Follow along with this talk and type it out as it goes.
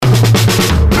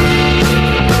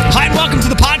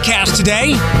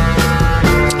today.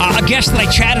 A guest that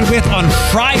I chatted with on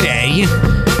Friday,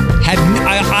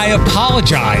 I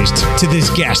apologized to this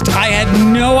guest. I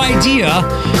had no idea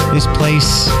this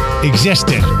place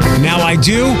existed. Now I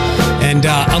do, and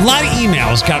a lot of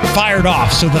emails got fired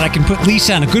off so that I can put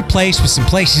Lisa in a good place with some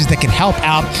places that can help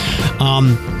out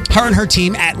her and her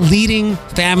team at Leading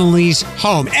Families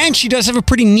Home. And she does have a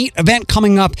pretty neat event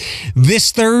coming up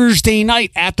this Thursday night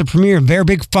at the premiere of their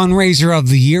big fundraiser of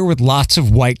the year with lots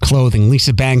of white clothing.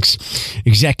 Lisa Banks,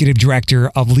 Executive Director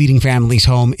of Leading Families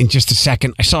Home, in just a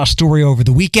second. I saw a story over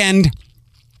the weekend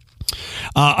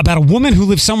about a woman who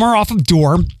lives somewhere off of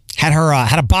Door, had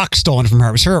a box stolen from her.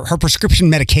 It was her prescription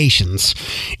medications.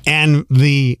 And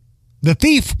the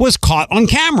thief was caught on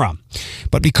camera.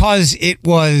 But because it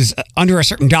was under a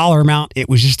certain dollar amount, it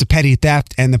was just a petty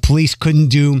theft, and the police couldn't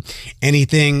do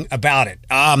anything about it.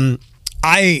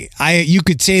 You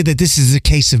could say that this is a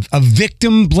case of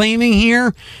victim blaming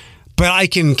here, but I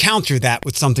can counter that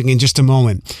with something in just a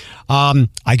moment.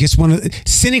 I guess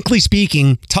cynically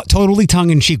speaking, totally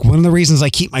tongue-in-cheek, one of the reasons I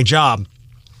keep my job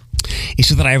is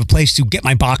so that I have a place to get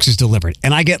my boxes delivered.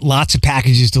 And I get lots of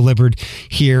packages delivered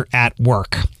here at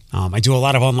work. I do a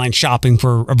lot of online shopping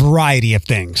for a variety of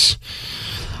things.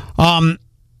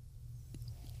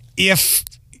 If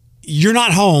you're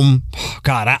not home,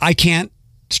 God, I can't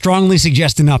strongly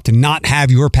suggest enough to not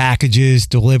have your packages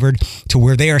delivered to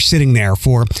where they are sitting there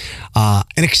for an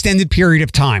extended period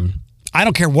of time. I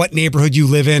don't care what neighborhood you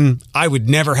live in. I would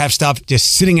never have stuff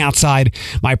just sitting outside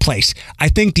my place. I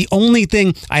think the only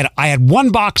thing, I had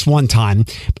one box one time,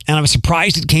 and I was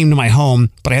surprised it came to my home,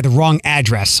 but I had the wrong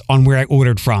address on where I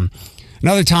ordered from.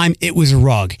 Another time, it was a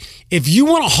rug. If you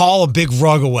want to haul a big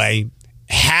rug away,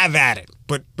 have at it.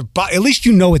 But at least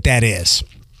you know what that is.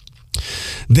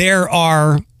 There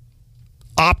are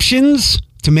options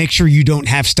to make sure you don't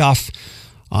have stuff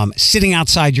sitting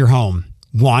outside your home.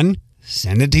 One,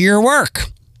 send it to your work.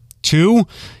 Two,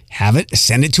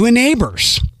 send it to a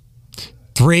neighbor's.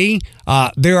 Three,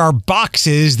 there are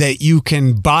boxes that you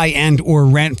can buy and or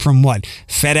rent from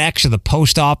FedEx or the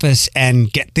post office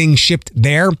and get things shipped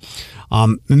there.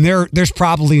 And there's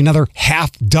probably another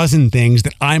half dozen things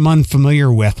that I'm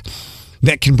unfamiliar with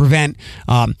that can prevent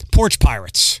porch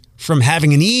pirates from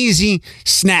having an easy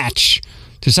snatch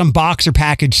to some box or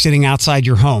package sitting outside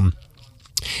your home.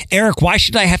 Eric, why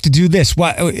should I have to do this?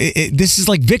 This is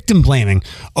like victim blaming.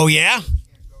 Oh, yeah?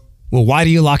 Well, why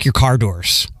do you lock your car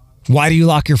doors? Why do you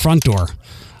lock your front door?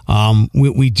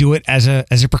 We do it as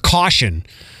a precaution.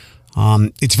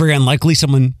 It's very unlikely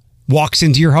someone walks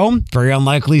into your home. Very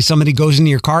unlikely somebody goes into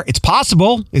your car. It's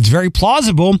possible. It's very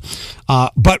plausible.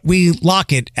 But we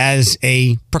lock it as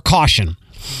a precaution.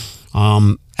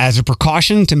 As a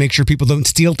precaution to make sure people don't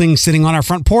steal things sitting on our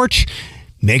front porch.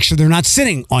 Make sure they're not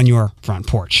sitting on your front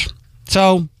porch.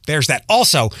 So there's that.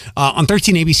 Also, on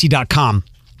 13abc.com,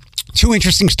 two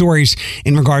interesting stories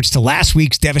in regards to last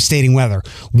week's devastating weather.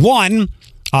 One,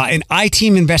 an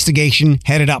I-Team investigation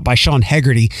headed up by Sean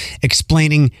Hegarty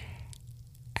explaining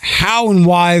how and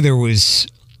why there was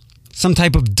some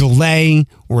type of delay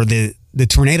or the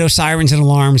tornado sirens and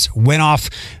alarms went off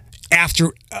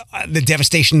after the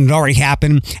devastation had already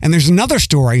happened. And there's another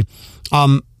story,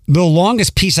 the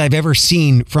longest piece I've ever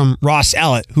seen from Ross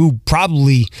Ellett, who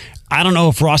probably, I don't know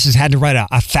if Ross has had to write a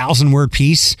 1,000-word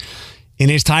piece in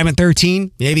his time at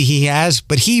 13. Maybe he has,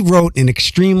 but he wrote an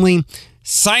extremely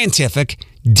scientific,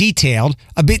 detailed,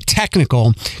 a bit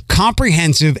technical,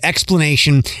 comprehensive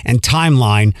explanation and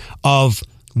timeline of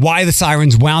why the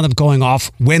sirens wound up going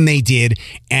off when they did,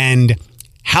 and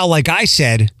how, like I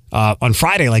said on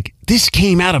Friday, this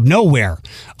came out of nowhere.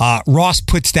 Ross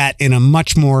puts that in a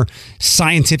much more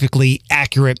scientifically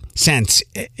accurate sense.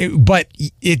 But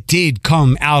it did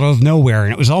come out of nowhere,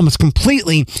 and it was almost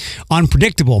completely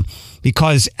unpredictable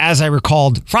because, as I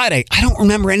recalled Friday, I don't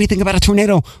remember anything about a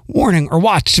tornado warning or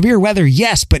watch. Severe weather,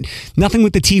 yes, but nothing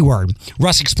with the T word.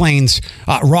 Ross explains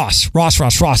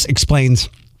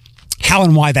how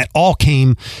and why that all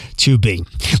came to be.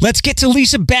 Let's get to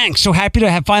Lisa Banks. So happy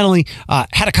to have finally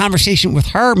had a conversation with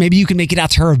her. Maybe you can make it out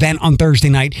to her event on Thursday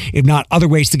night. If not, other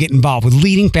ways to get involved with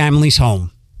Leading Families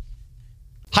Home.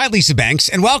 Hi, Lisa Banks,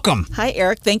 and welcome. Hi,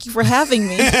 Eric. Thank you for having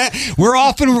me. We're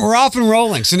off and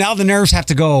rolling. So now the nerves have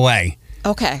to go away.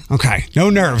 Okay.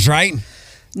 No nerves, right?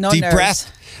 No Deep nerves.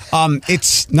 breath.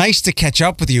 It's nice to catch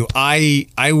up with you. I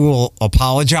will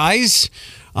apologize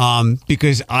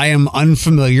because I am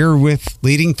unfamiliar with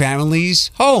Leading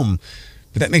Families Home.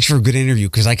 But that makes for a good interview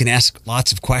because I can ask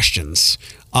lots of questions.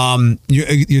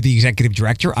 You're the executive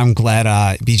director. I'm glad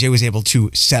BJ was able to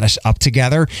set us up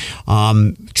together.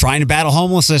 Trying to battle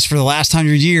homelessness for the last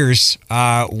 100 years,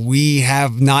 we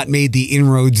have not made the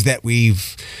inroads that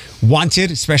we've wanted,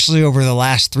 especially over the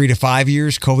last 3 to 5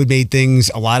 years. COVID made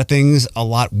a lot of things a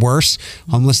lot worse.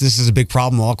 Homelessness is a big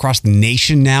problem all across the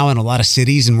nation now in a lot of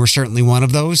cities, and we're certainly one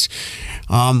of those.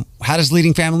 How does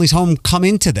Leading Families Home come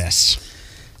into this?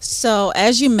 So,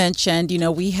 as you mentioned,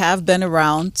 we have been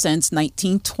around since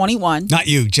 1921. Not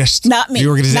you, just not me. The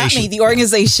organization. Not me, the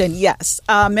organization, yes.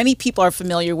 Many people are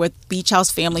familiar with Beach House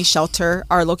Family Shelter,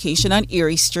 our location on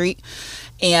Erie Street.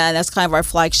 And that's kind of our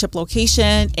flagship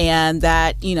location. And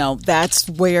that, that's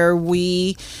where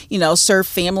we, serve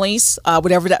families,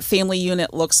 whatever that family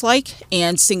unit looks like,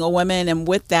 and single women. And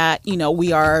with that,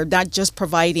 we are not just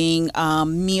providing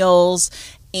meals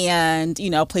and,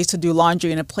 a place to do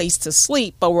laundry and a place to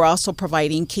sleep, but we're also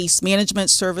providing case management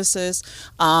services.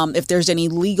 If there's any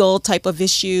legal type of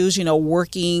issues,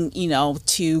 working,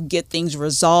 to get things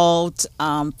resolved,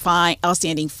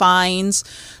 outstanding fines,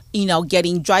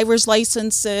 getting driver's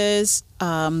licenses,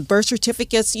 birth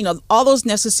certificates, all those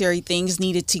necessary things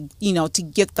needed to, to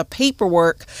get the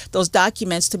paperwork, those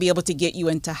documents to be able to get you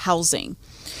into housing.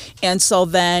 And so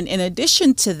then in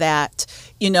addition to that,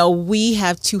 we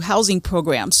have 2 housing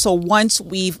programs. So once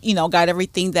we've, got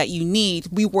everything that you need,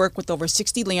 we work with over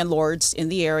 60 landlords in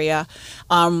the area.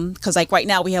 Because like right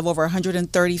now we have over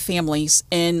 130 families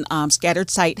in scattered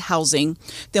site housing.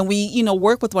 Then we,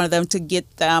 work with one of them to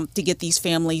get these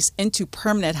families into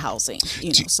permanent housing.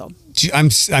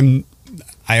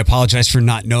 I apologize for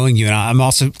not knowing you, and I'm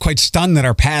also quite stunned that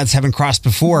our paths haven't crossed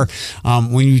before.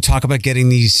 When you talk about getting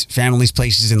these families,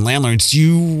 places, and landlords, do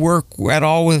you work at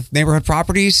all with neighborhood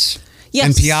properties?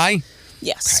 Yes. NPI?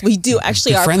 Yes, Okay. we do.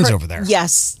 Actually, our friends over there.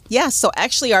 Yes. So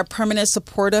actually, our permanent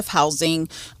supportive housing,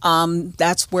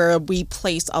 that's where we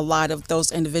place a lot of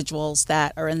those individuals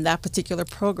that are in that particular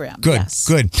program. Good, yes.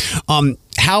 good.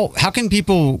 How can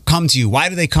people come to you? Why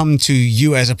do they come to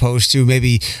you as opposed to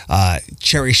maybe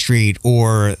Cherry Street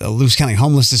or Lewis County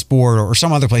Homelessness Board or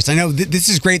some other place? I know this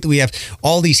is great that we have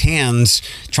all these hands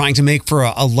trying to make for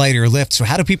a lighter lift. So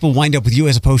how do people wind up with you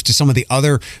as opposed to some of the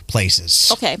other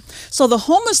places? Okay. So the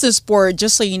Homelessness Board,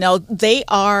 just so you know, they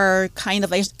are kind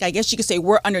of, I guess you could say,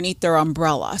 we're underneath their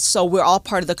umbrella. So we're all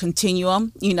part of the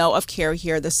continuum, of care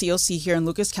here, the COC here in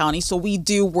Lucas County. So we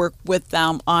do work with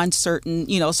them on certain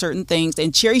things.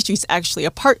 And Cherry Street's actually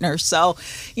a partner. So,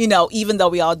 even though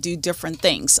we all do different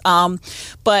things.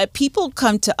 But people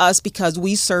come to us because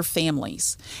we serve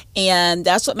families. And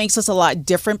that's what makes us a lot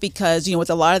different because, with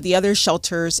a lot of the other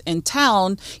shelters in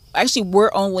town, actually,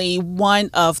 we're only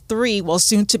one of 3, well,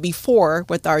 soon to be 4,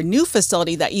 with our new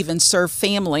facility that even serve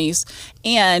families.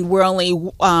 And we're only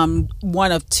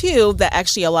one of 2 that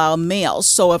actually allow males.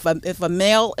 So if a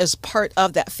male is part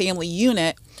of that family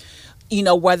unit,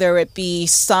 whether it be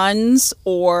sons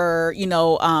or,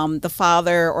 the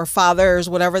father or fathers,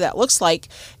 whatever that looks like,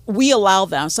 we allow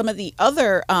them. Some of the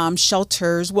other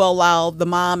shelters will allow the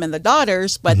mom and the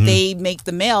daughters, but they make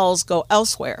the males go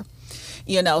elsewhere.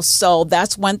 So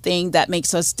that's one thing that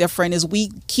makes us different is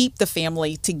we keep the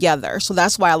family together. So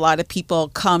that's why a lot of people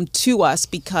come to us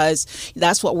because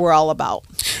that's what we're all about.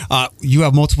 You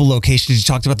have multiple locations. You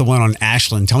talked about the one on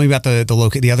Ashland. Tell me about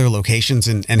the other locations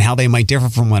and how they might differ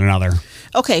from one another.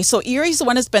 Okay, so Erie's the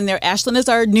one that's been there. Ashland is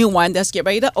our new one that's getting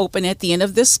ready to open at the end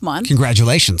of this month.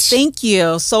 Congratulations. Thank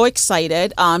you. So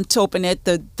excited to open it.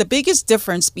 The biggest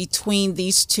difference between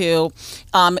these two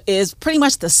is pretty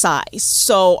much the size.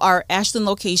 So our Ashland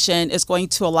location is going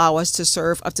to allow us to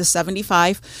serve up to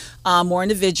 75 more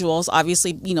individuals,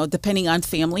 obviously, depending on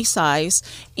family size.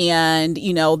 And,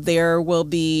 there will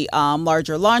be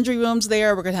larger laundry rooms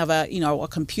there. We're going to have a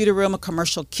computer room, a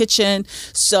commercial kitchen.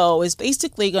 So it's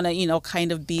basically going to,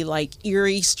 kind of be like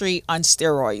Erie Street on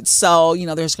steroids. So,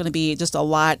 there's going to be just a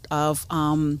lot of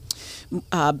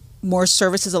more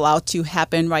services allowed to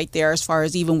happen right there as far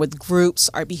as even with groups,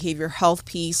 our behavioral health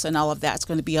piece and all of that's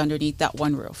going to be underneath that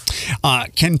one roof.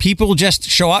 Can people just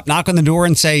show up, knock on the door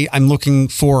and say, I'm looking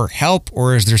for help,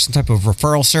 or is there some type of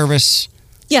referral service?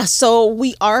 Yeah, so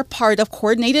we are part of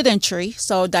coordinated entry.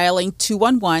 So dialing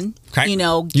 211, okay.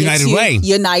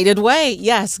 United Way,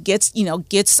 yes, gets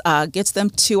them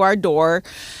to our door,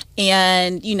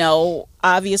 and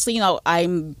obviously,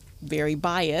 I'm very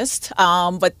biased,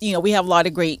 but we have a lot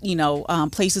of great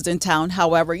places in town.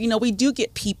 However, we do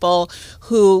get people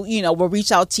who will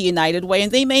reach out to United Way,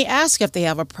 and they may ask if they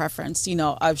have a preference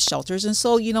of shelters. And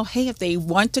so hey, if they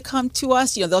want to come to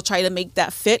us, they'll try to make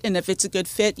that fit, and if it's a good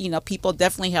fit, people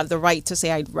definitely have the right to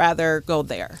say, I'd rather go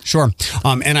there. Sure.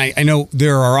 And I know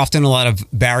there are often a lot of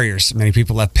barriers. Many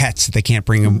people have pets that they can't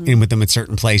bring them in with them at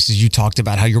certain places. You talked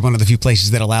about how you're one of the few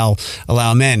places that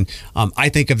allow men. I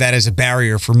think of that as a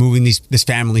barrier for moving this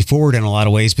family forward in a lot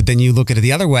of ways. But then you look at it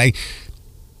the other way,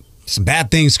 some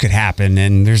bad things could happen,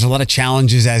 and there's a lot of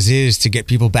challenges as is to get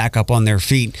people back up on their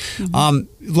feet.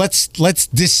 Let's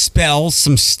dispel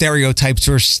some stereotypes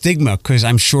or stigma, because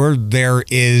I'm sure there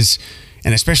is,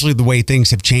 and especially the way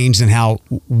things have changed and how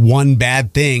one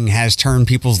bad thing has turned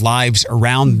people's lives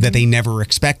around that they never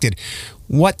expected.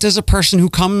 What does a person who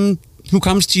comes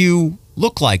to you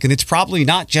look like? And it's probably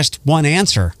not just one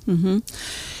answer.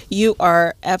 You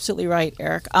are absolutely right,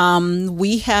 Eric.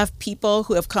 We have people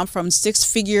who have come from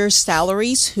six-figure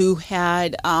salaries who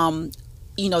had,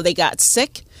 they got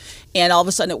sick, and all of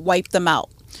a sudden it wiped them out.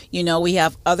 We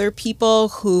have other people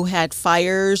who had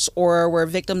fires or were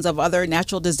victims of other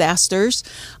natural disasters.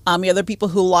 Other people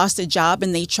who lost a job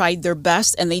and they tried their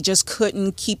best and they just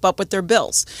couldn't keep up with their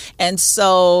bills. And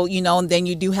so, and then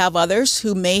you do have others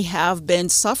who may have been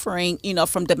suffering,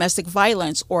 from domestic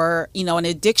violence or, an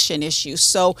addiction issue.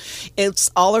 So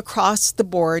it's all across the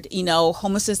board.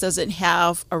 Homelessness doesn't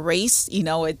have a race.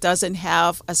 It doesn't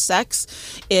have a sex.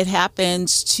 It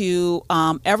happens to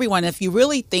everyone. If you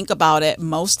really think about it,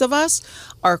 most of us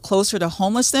are closer to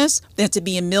homelessness than to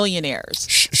being millionaires.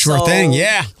 Sure thing,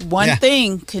 yeah. One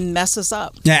thing can mess us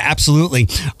up. Yeah, absolutely.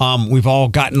 We've all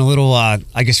gotten a little,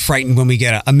 frightened when we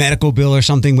get a medical bill or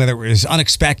something, whether it was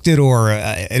unexpected or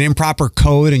an improper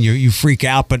code, and you freak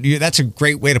out. But that's a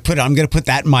great way to put it. I'm going to put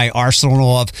that in my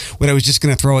arsenal of what I was just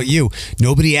going to throw at you.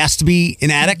 Nobody has to be an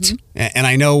addict. And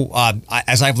I know,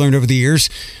 as I've learned over the years,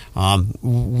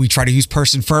 we try to use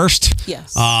person first.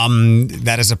 Yes.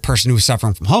 That is a person who is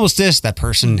suffering from homelessness. That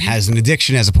person has an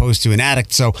addiction as opposed to an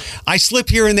addict. So I slip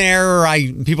here and there.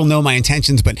 People know my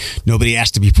intentions, but nobody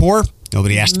has to be poor.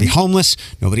 Nobody has to be homeless.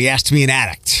 Nobody has to be an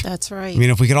addict. That's right. I mean,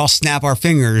 if we could all snap our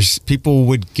fingers, people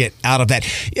would get out of that.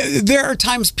 There are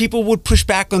times people would push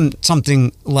back on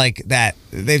something like that.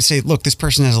 They'd say, look, this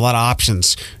person has a lot of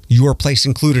options, your place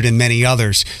included and many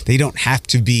others. They don't have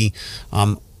to be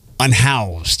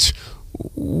unhoused.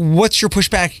 What's your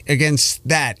pushback against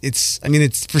that? It's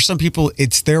for some people,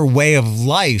 it's their way of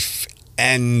life,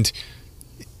 and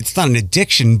it's not an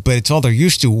addiction, but it's all they're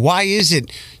used to. Why is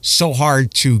it so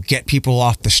hard to get people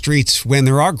off the streets when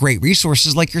there are great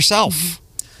resources like yourself?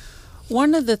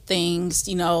 One of the things,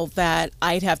 that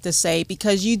I'd have to say,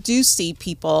 because you do see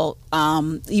people,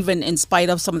 even in spite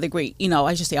of some of the great,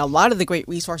 I should say a lot of the great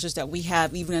resources that we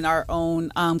have, even in our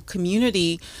own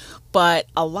community. But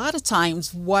a lot of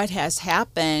times what has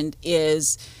happened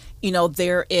is,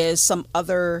 there is some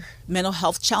other mental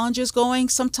health challenges going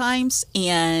sometimes.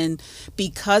 And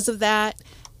because of that,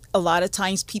 a lot of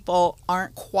times people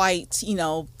aren't quite,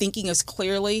 thinking as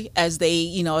clearly as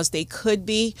they could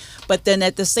be. But then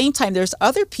at the same time, there's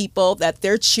other people that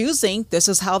they're choosing this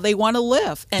is how they want to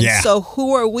live. And so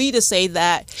who are we to say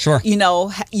that,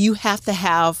 you have to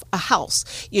have a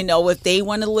house? If they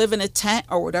want to live in a tent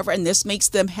or whatever, and this makes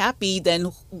them happy,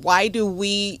 then why do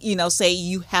we, say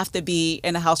you have to be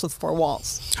in a house with four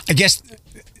walls? I guess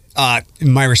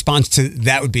my response to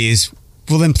that would be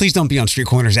well, then please don't be on street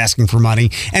corners asking for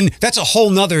money. And that's a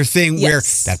whole nother thing where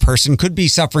that person could be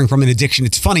suffering from an addiction.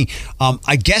 It's funny.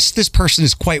 I guess this person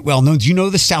is quite well known. Do you know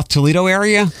the South Toledo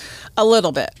area? A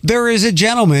little bit. There is a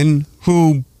gentleman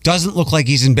who doesn't look like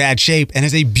he's in bad shape and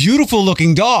has a beautiful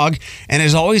looking dog and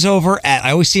is always over at,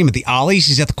 I always see him at the Ollie's.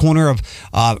 He's at the corner of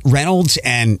Reynolds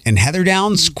and Heather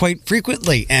Downs quite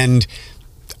frequently. And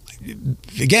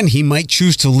again, he might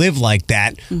choose to live like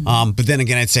that. But then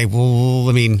again, I'd say,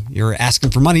 well, you're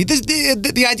asking for money.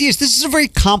 The idea is this is a very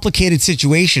complicated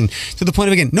situation to the point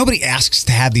of, again, nobody asks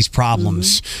to have these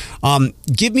problems.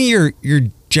 Give me your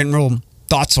general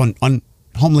thoughts on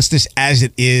homelessness as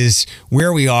it is,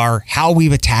 where we are, how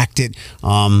we've attacked it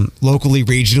locally,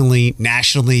 regionally,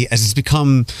 nationally, as it's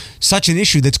become such an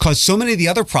issue that's caused so many of the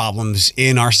other problems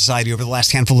in our society over the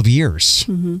last handful of years.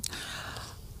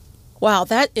 Wow,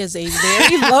 that is a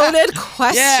very loaded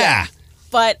question. Yeah.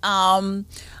 But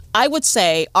I would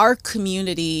say our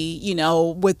community,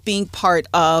 with being part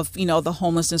of, the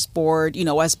homelessness board,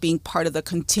 as being part of the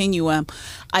continuum,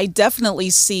 I definitely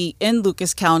see in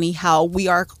Lucas County how we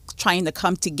are trying to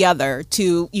come together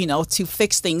to, to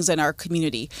fix things in our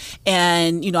community.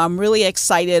 And, I'm really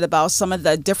excited about some of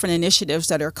the different initiatives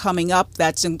that are coming up.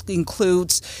 That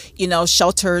includes,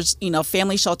 shelters,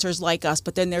 family shelters like us.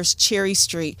 But then there's Cherry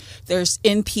Street, there's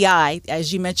NPI,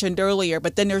 as you mentioned earlier.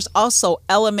 But then there's also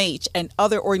LMH and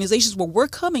other organizations where we're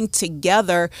coming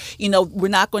together. We're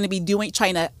not going to be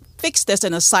trying to fix this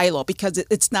in a silo, because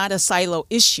it's not a silo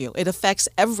issue. It affects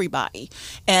everybody.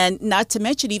 And not to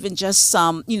mention even just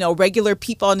some, regular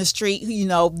people on the street,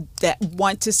 that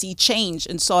want to see change.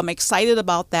 And so I'm excited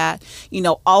about that,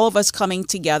 all of us coming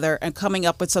together and coming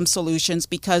up with some solutions,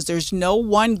 because there's no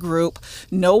one group,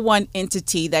 no one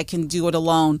entity that can do it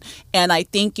alone. And I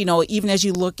think, even as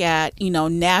you look at,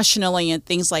 nationally and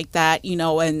things like that,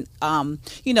 and,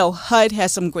 HUD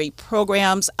has some great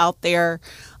programs out there.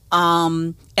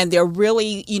 And they're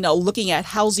really, looking at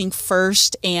housing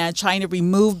first and trying to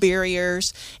remove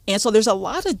barriers. And so there's a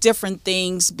lot of different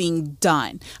things being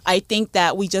done. I think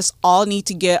that we just all need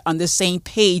to get on the same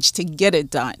page to get it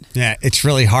done. Yeah, it's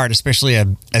really hard, especially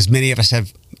as many of us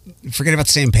have. Forget about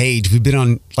the same page. We've been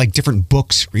on like different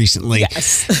books recently.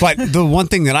 Yes. But the one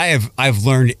thing that I've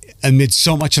learned amid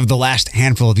so much of the last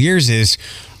handful of years is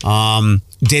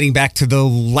dating back to the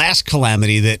last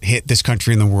calamity that hit this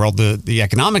country and the world, the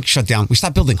economic shutdown. We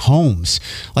stopped building homes.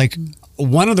 Like,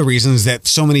 one of the reasons that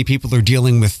so many people are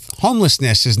dealing with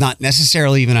homelessness is not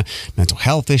necessarily even a mental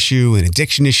health issue, an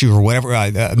addiction issue, or whatever,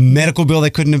 a medical bill they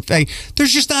couldn't pay.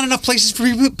 There's just not enough places for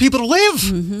people to live.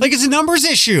 Mm-hmm. Like, it's a numbers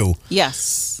issue.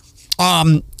 Yes.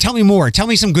 Tell me more. Tell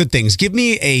me some good things. Give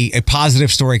me a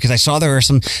positive story, because I saw there are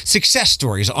some success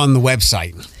stories on the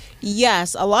website.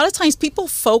 Yes, a lot of times people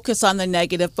focus on the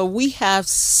negative, but we have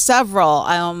several.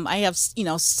 I have,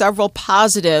 several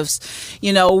positives.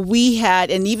 We had,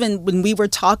 and even when we were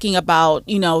talking about,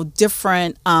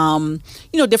 different,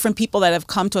 different people that have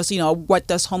come to us, what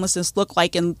does homelessness look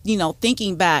like? And,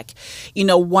 thinking back,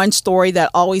 one story that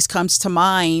always comes to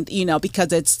mind,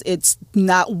 because it's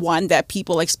not one that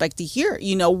people expect to hear,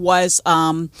 was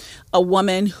a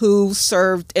woman who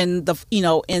served in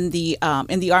the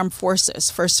armed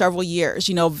forces for several years,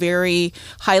 very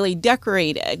highly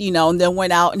decorated, and then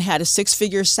went out and had a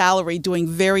 6-figure salary, doing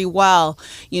very well,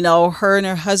 her and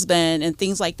her husband and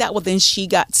things like that. Well, then she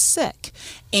got sick.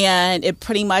 And it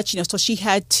pretty much, so she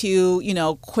had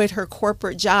to, quit her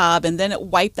corporate job, and then it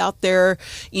wiped out their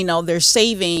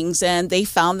savings, and they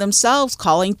found themselves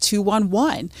calling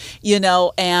 211,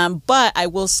 but I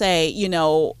will say,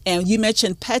 and you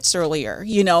mentioned pets earlier,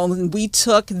 we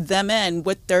took them in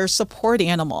with their support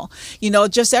animal,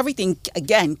 just everything,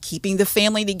 again, keeping the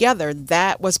family together.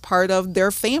 That was part of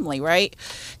their family, right?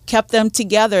 Kept them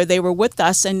together. They were with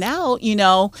us. And now,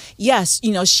 yes,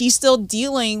 she's still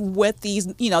dealing with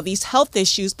these health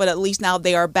issues, but at least now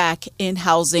they are back in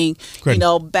housing,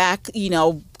 Good. Back,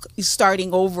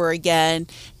 starting over again,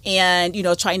 and,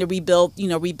 trying to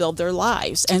rebuild their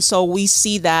lives. And so we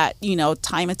see that,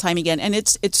 time and time again. And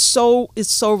it's so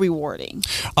rewarding.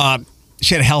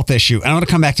 She had a health issue. And I want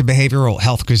to come back to behavioral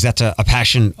health, because that's a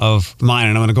passion of mine.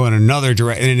 And I want to go in another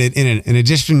direction, in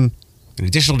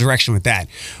additional direction with that.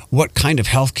 What kind of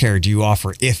health care do you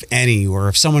offer, if any? Or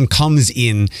if someone comes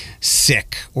in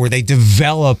sick, or they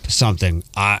develop something,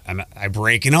 I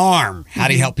break an arm, how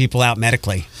do you help people out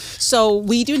medically? So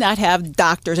we do not have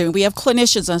doctors. I mean, we have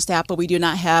clinicians on staff, but we do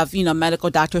not have, medical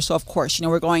doctors. So of course,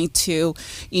 we're going to,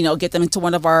 get them into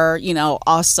one of our,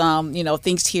 awesome,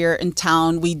 things here in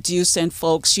town. We do send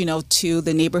folks, to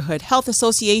the neighborhood health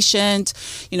associations,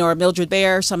 or Mildred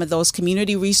Bear, some of those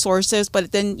community resources.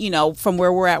 But then, from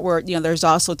where we're at, there's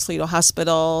also Toledo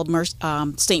Hospital,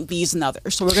 St. V's, and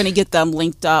others. So we're going to get them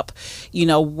linked up,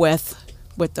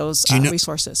 with those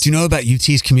resources. Do you know about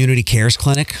UT's Community Cares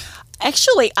Clinic?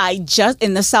 Actually,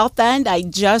 in the South End,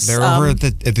 they're over at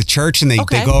the church, and they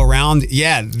go around.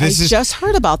 Yeah, just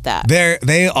heard about that.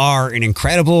 They are an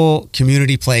incredible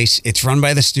community place. It's run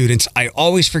by the students. I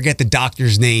always forget the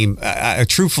doctor's name, a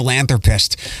true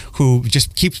philanthropist who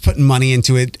just keeps putting money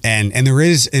into it. And there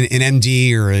is an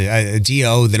MD or a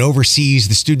DO that oversees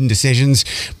the student decisions,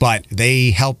 but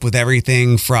they help with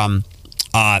everything from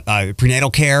prenatal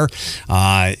care,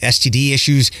 STD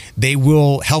issues. They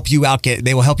will help you out.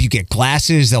 They will help you get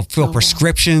glasses. They'll fill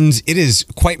prescriptions. It is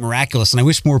quite miraculous, and I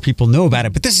wish more people know about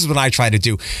it. But this is what I try to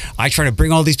do. I try to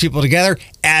bring all these people together,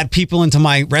 add people into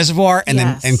my reservoir, and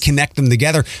then connect them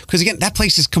together. Because again, that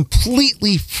place is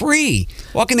completely free.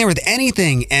 Walk in there with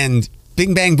anything, and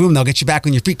bing, bang, boom, they'll get you back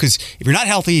on your feet. Because if you're not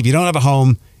healthy, if you don't have a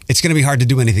home, it's going to be hard to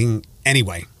do anything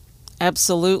anyway.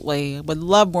 Absolutely. Would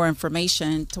love more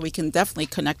information, so we can definitely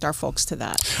connect our folks to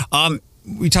that.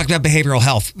 we talked about behavioral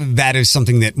health. That is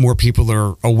something that more people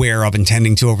are aware of and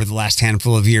tending to over the last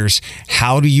handful of years.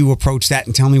 How do you approach that?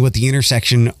 And tell me what the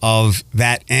intersection of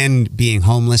that and being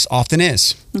homeless often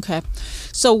is. Okay.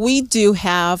 So we do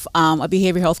have a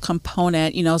behavioral health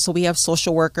component, so we have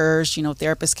social workers,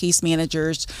 therapists, case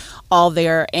managers, all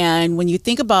there. And when you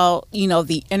think about,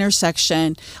 the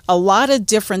intersection, a lot of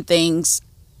different things,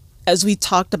 as we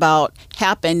talked about,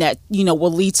 happen that,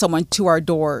 will lead someone to our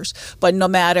doors. But no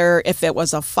matter if it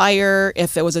was a fire,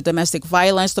 if it was a domestic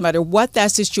violence, no matter what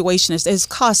that situation is, it's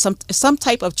caused some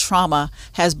type of trauma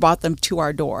has brought them to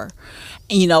our door.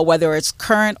 Whether it's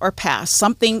current or past,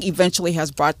 something eventually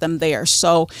has brought them there.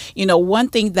 So, one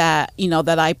thing that,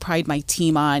 that I pride my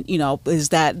team on, is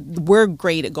that we're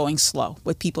great at going slow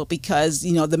with people because,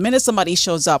 the minute somebody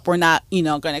shows up, we're not,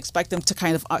 going to expect them to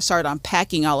kind of start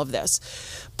unpacking all of this.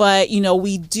 But,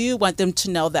 we do want them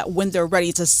to know that when they're ready,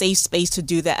 it's a safe space to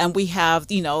do that. And we have,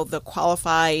 the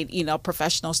qualified,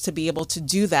 professionals to be able to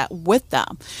do that with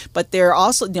them. But there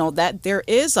also, that there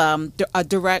is a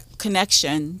direct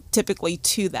connection typically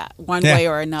to that one way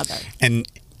or another. And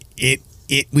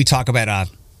we talk about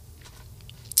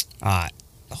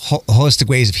holistic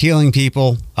ways of healing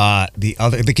people,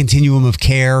 the continuum of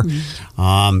care,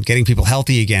 getting people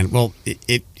healthy again. Well,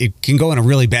 it can go in a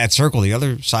really bad circle. The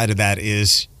other side of that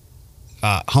is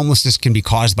homelessness can be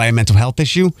caused by a mental health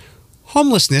issue.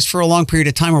 Homelessness for a long period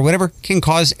of time or whatever can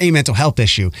cause a mental health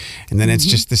issue. And then it's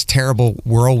just this terrible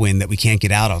whirlwind that we can't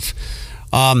get out of.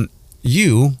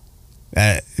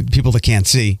 People that can't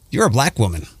see, you're a Black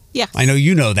woman. Yeah, I know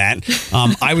you know that.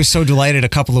 I was so delighted a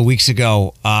couple of weeks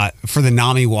ago for the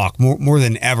NAMI walk, more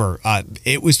than ever.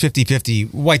 It was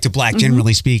 50-50, white to Black,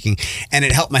 generally speaking, and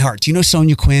it helped my heart. Do you know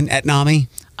Sonia Quinn at NAMI?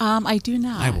 I do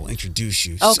not. I will introduce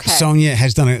you. Okay. Sonia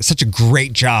has done such a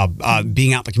great job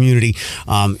being out in the community,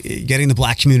 getting the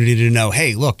Black community to know,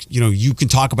 hey, look, you can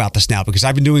talk about this now, because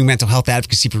I've been doing mental health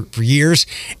advocacy for years,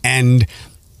 and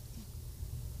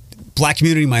Black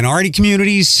community, minority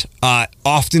communities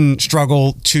often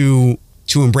struggle to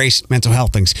embrace mental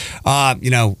health things. We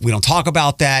don't talk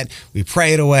about that. We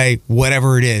pray it away,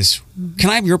 whatever it is.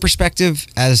 Can I have your perspective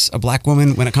as a Black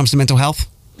woman when it comes to mental health?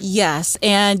 Yes,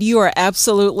 and you are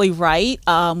absolutely right.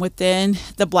 Within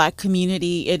the Black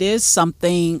community, it is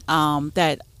something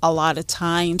that a lot of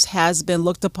times has been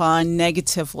looked upon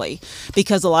negatively,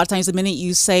 because a lot of times the minute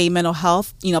you say mental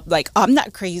health, like, I'm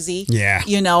not crazy,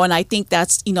 and I think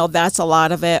that's a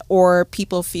lot of it. Or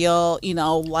people feel,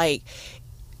 like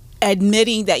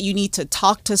admitting that you need to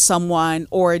talk to someone,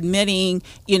 or admitting,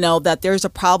 that there's a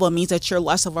problem means that you're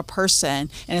less of a person.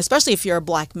 And especially if you're a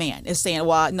Black man, it's saying,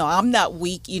 well, no, I'm not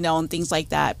weak, and things like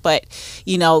that. But,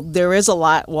 there is a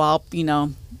lot,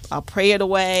 I'll pray it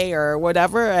away or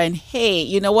whatever. And hey,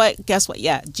 you know what? Guess what?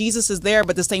 Yeah, Jesus is there,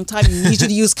 but at the same time, he needs you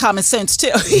to use common sense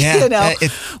too.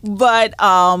 But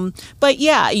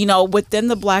yeah, within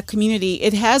the Black community,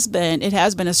 it has been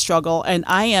a struggle, and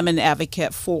I am an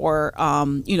advocate for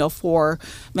for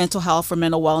mental health, for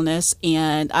mental wellness,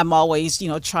 and I'm always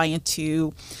trying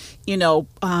to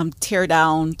tear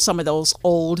down some of those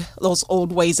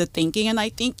old ways of thinking. And I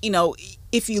think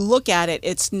if you look at it,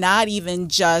 it's not even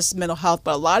just mental health,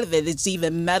 but a lot of it's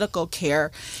even medical care.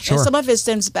 Sure. And some of it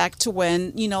stems back to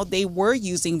when, they were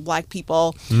using Black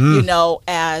people,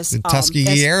 as the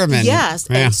Tuskegee Airmen. Yes.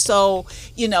 Yeah. And so,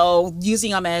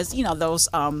 using them as,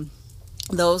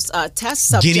 those test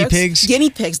subjects. Guinea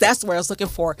pigs. That's what I was looking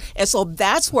for. And so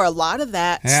that's where a lot of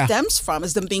that stems from,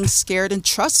 is them being scared and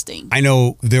trusting. I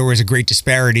know there was a great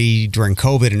disparity during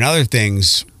COVID and other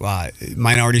things.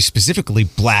 Minorities, specifically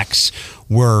Blacks,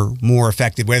 were more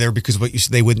affected, whether because of what you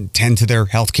said, they wouldn't tend to their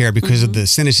health care because of the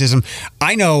cynicism.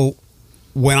 I know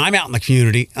when I'm out in the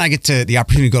community, I get to the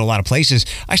opportunity to go to a lot of places,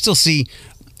 I still see,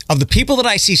 of the people that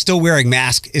I see still wearing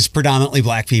masks, is predominantly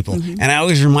Black people. And I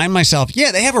always remind myself,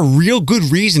 they have a real good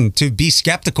reason to be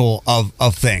skeptical of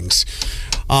things.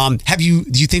 Do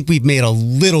you think we've made a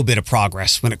little bit of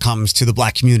progress when it comes to the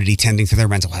Black community tending to their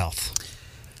mental health?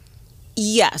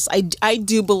 Yes, I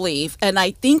do believe. And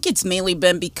I think it's mainly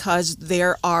been because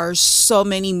there are so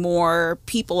many more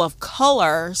people of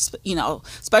color,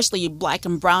 especially Black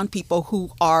and brown people, who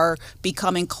are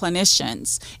becoming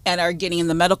clinicians and are getting in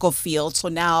the medical field. So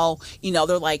now,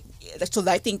 they're like, so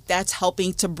I think that's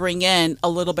helping to bring in a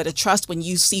little bit of trust when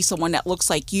you see someone that looks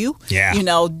like you,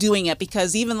 doing it.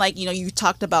 Because even like, you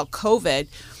talked about COVID,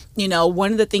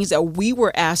 one of the things that we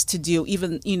were asked to do,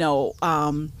 even,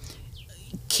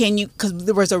 can you, because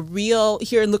there was a real,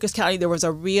 here in Lucas County, there was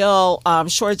a real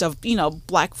shortage of,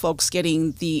 Black folks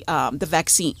getting the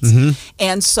vaccines.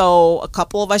 And so a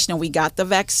couple of us, we got the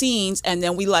vaccines, and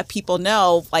then we let people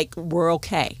know, like, we're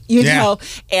okay, you know,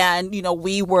 and,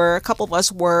 a couple of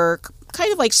us were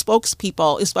kind of like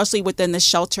spokespeople, especially within the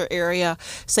shelter area,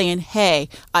 saying, hey,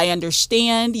 I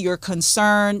understand your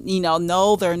concern.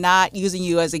 No, they're not using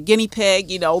you as a guinea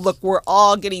pig. Look, we're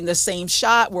all getting the same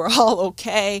shot. We're all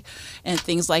okay, and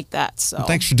things like that. So, well,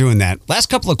 thanks for doing that. Last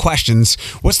couple of questions.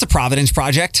 What's the Providence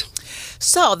Project?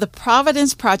 So the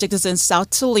Providence Project is in South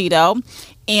Toledo,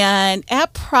 and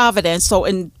at Providence, so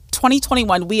in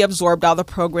 2021, we absorbed all the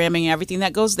programming and everything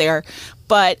that goes there.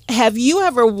 But have you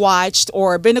ever watched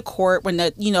or been to court when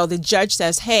the judge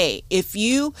says, hey, if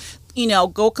you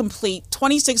go complete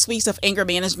 26 weeks of anger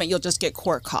management, you'll just get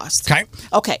court costs?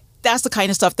 Okay. That's the kind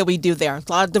of stuff that we do there. A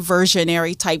lot of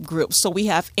diversionary type groups. So we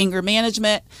have anger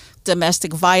management,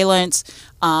 domestic violence.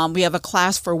 We have a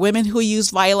class for women who use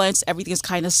violence. Everything is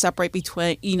kind of separate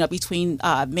between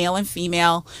male and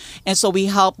female. And so we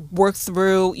help work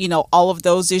through, all of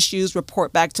those issues,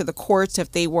 report back to the courts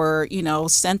if they were,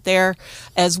 sent there,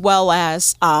 as well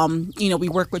as, we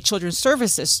work with children's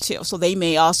services too. So they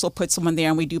may also put someone there,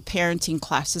 and we do parenting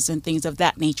classes and things of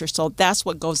that nature. So that's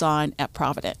what goes on at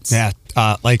Providence. Yeah.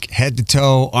 Like head to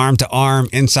toe, arm to arm,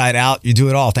 inside out. You do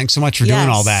it all. Thanks so much for doing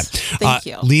all that. Thank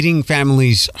you. Leading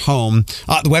Families Home.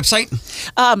 The website?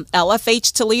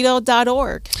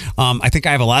 LFHToledo.org. I think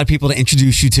I have a lot of people to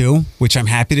introduce you to, which I'm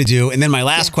happy to do. And then my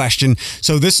last question.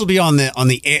 So this will be on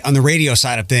the radio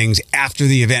side of things after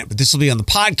the event, but this will be on the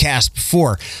podcast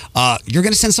before. You're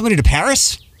going to send somebody to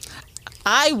Paris?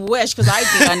 I wish, because I'd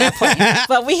be on that plane.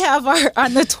 But we have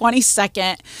on the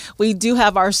 22nd, we do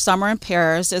have our Summer in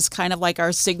Paris. It's kind of like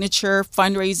our signature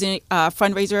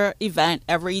fundraiser event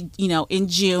every, in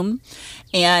June.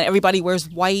 And everybody wears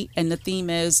white, and the theme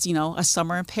is, a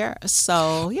summer in Paris.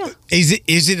 So, yeah.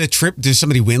 Is it a trip? Does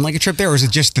somebody win like a trip there, or is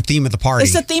it just the theme of the party?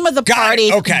 It's the theme of the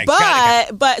party. Okay.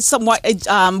 But somewhat,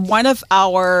 one of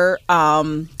our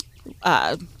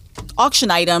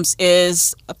auction items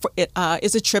is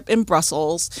a trip in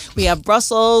Brussels. We have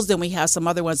Brussels, then we have some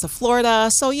other ones to Florida.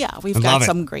 So yeah, we've got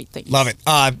some great things. Love it.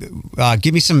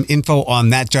 Give me some info on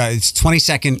that. It's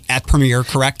 22nd at Premiere,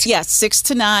 correct? Yes, 6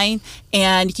 to 9.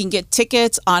 And you can get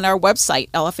tickets on our website,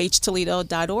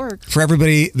 lfhtoledo.org. For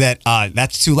everybody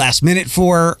that's too last minute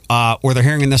for, or they're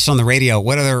hearing this on the radio,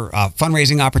 what other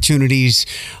fundraising opportunities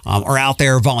are out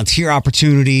there, volunteer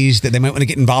opportunities that they might want to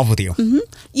get involved with you? Mm-hmm.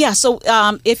 Yeah, so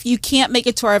if you can't make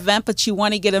it to our event, but you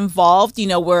want to get involved,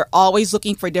 we're always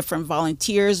looking for different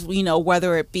volunteers,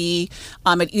 whether it be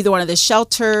at either one of the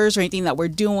shelters or anything that we're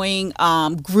doing.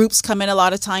 Groups come in a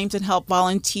lot of times and help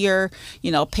volunteer,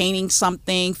 painting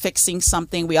something, fixing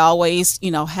something. We always,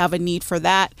 have a need for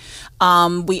that.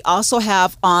 We also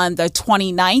have on the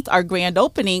 29th, our grand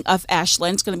opening of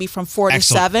Ashland. It's going to be from 4 to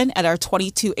 7 at our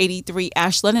 2283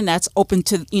 Ashland, and that's open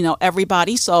to,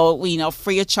 everybody. So,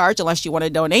 free of charge unless you want to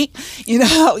donate.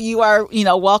 You are,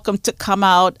 welcome to come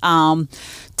out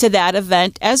to that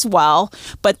event as well.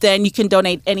 But then you can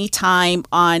donate anytime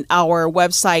on our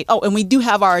website. Oh, and we do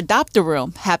have our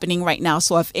Adopt-A-Room happening right now.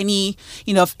 So if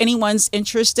anyone's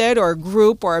interested, or a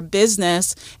group or a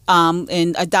business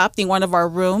in adopting one of our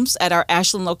rooms at our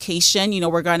Ashland location,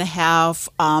 we're going to have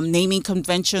naming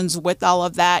conventions with all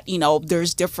of that.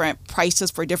 There's different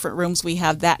prices for different rooms. We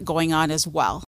have that going on as well.